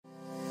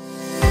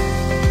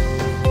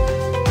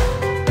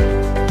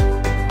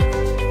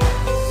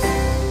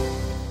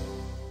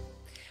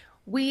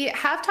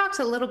have talked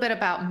a little bit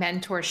about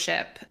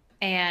mentorship,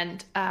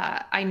 and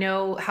I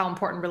know how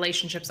important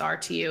relationships are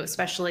to you,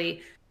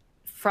 especially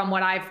from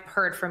what I've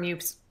heard from you,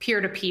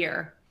 peer to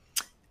peer.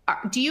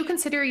 Do you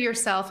consider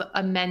yourself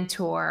a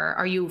mentor?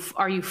 Are you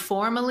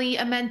formally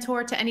a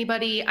mentor to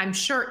anybody? I'm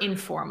sure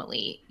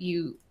informally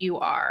you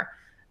are.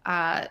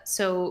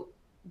 So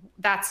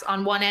that's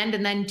on one end,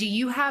 and then do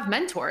you have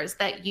mentors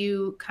that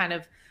you kind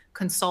of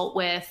consult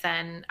with?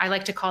 And I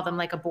like to call them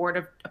like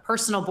a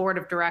personal board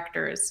of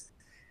directors.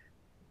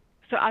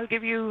 So I'll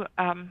give you,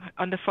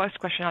 on the first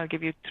question, I'll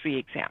give you three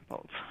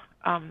examples.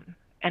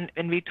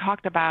 And we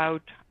talked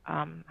about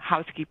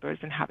housekeepers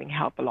and having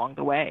help along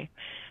the way.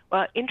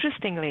 Well,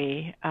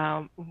 interestingly,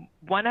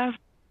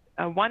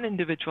 one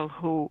individual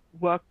who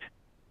worked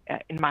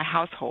in my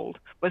household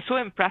was so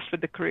impressed with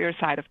the career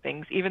side of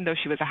things, even though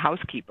she was a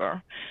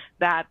housekeeper,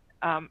 that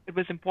it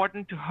was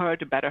important to her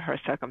to better her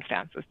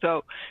circumstances.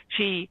 So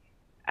she,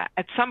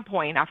 at some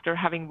point after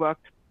having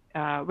worked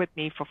with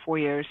me for 4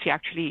 years, she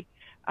actually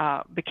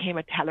became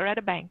a teller at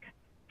a bank.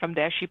 From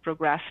there, she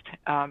progressed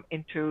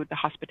into the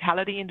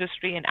hospitality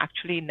industry and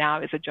actually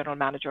now is a general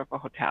manager of a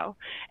hotel.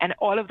 And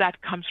all of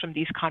that comes from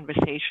these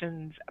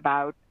conversations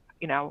about,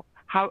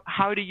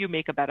 how do you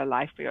make a better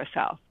life for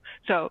yourself?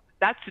 So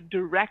that's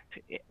direct,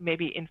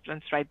 maybe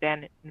influence right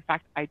then. In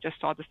fact, I just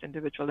saw this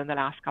individual in the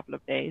last couple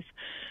of days.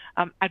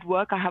 At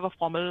work, I have a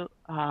formal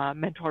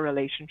mentor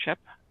relationship,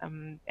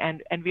 and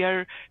we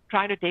are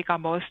trying to take our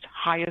most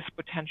highest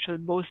potential,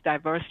 most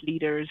diverse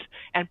leaders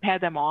and pair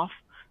them off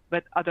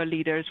with other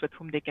leaders with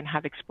whom they can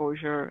have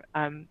exposure.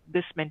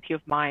 This mentee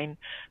of mine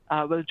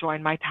will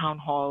join my town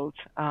halls.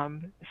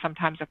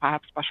 Sometimes if I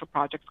have special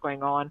projects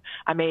going on,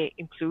 I may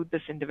include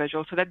this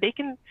individual so that they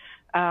can,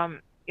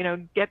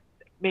 get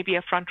maybe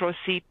a front row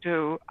seat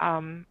to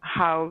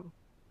how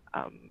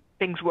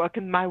things work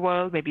in my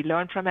world, maybe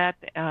learn from it,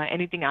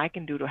 anything I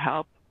can do to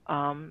help.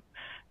 Her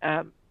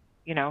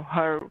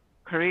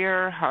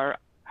career,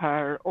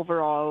 her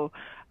overall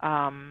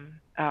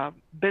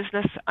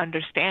business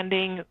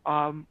understanding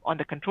on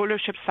the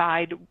controllership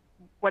side,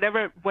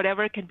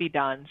 whatever can be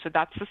done. So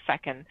that's the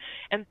second.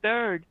 And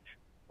third,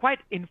 quite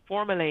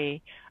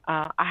informally,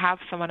 I have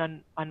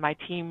someone on my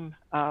team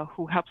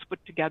who helps put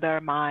together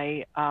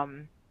my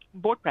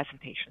board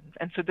presentations.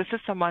 And so this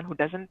is someone who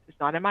is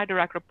not in my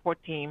direct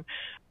report team,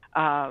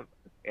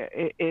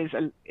 is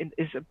a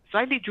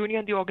slightly junior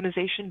in the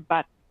organization,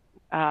 but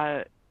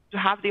to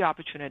have the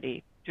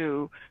opportunity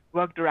to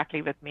work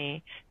directly with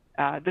me,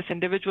 this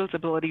individual's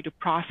ability to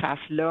process,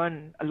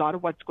 learn a lot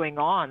of what's going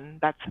on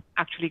that's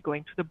actually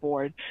going to the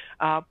board,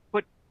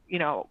 put,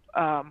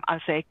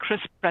 I'll say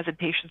crisp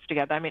presentations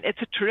together. I mean,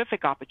 it's a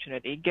terrific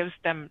opportunity. It gives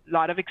them a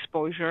lot of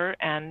exposure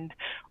and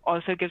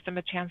also gives them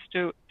a chance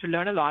to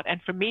learn a lot.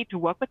 And for me to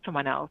work with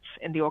someone else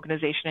in the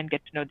organization and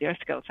get to know their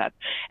skill set.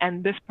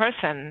 And this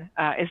person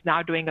is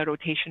now doing a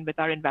rotation with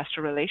our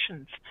investor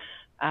relations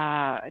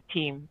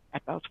team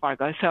at Wells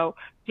Fargo. So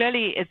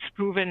clearly it's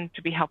proven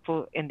to be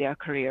helpful in their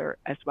career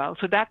as well.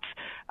 So that's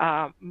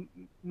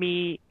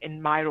me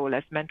in my role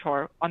as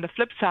mentor. On the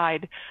flip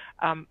side,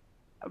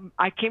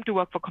 I came to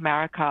work for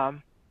Comerica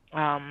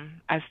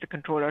as the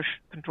controller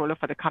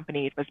for the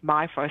company. It was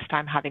my first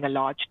time having a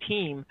large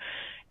team.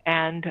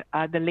 And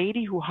the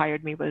lady who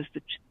hired me was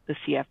the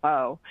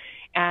CFO.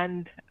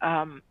 And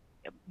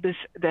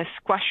this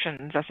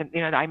questions, as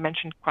in, I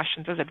mentioned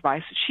questions as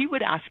advice. She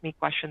would ask me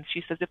questions.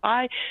 She says, if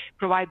I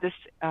provide this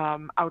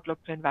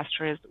outlook to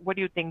investors, what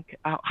do you think?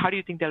 How do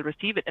you think they'll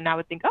receive it? And I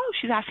would think, oh,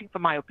 she's asking for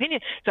my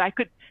opinion. So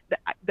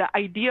the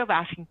idea of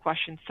asking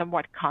questions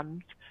somewhat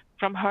comes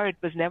from her. It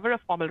was never a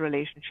formal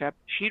relationship.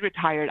 She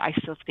retired. I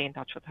still stay in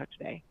touch with her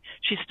today.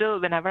 She still,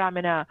 whenever I'm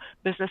in a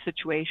business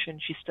situation,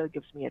 she still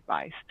gives me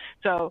advice.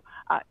 So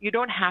you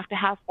don't have to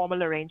have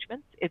formal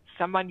arrangements. It's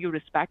someone you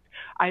respect.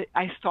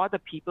 I saw the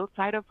people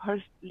side of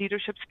her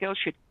leadership skills.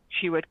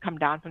 She would come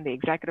down from the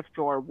executive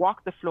floor,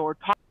 walk the floor,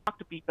 talk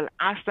to people,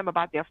 ask them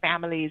about their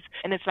families.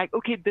 And it's like,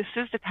 okay, this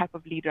is the type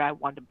of leader I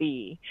want to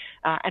be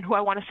and who I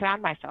want to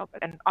surround myself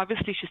with. And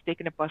obviously she's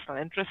taken a personal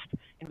interest,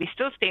 and we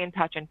still stay in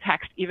touch and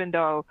text, even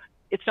though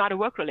it's not a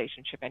work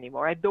relationship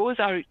anymore. And those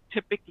are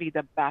typically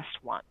the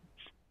best ones.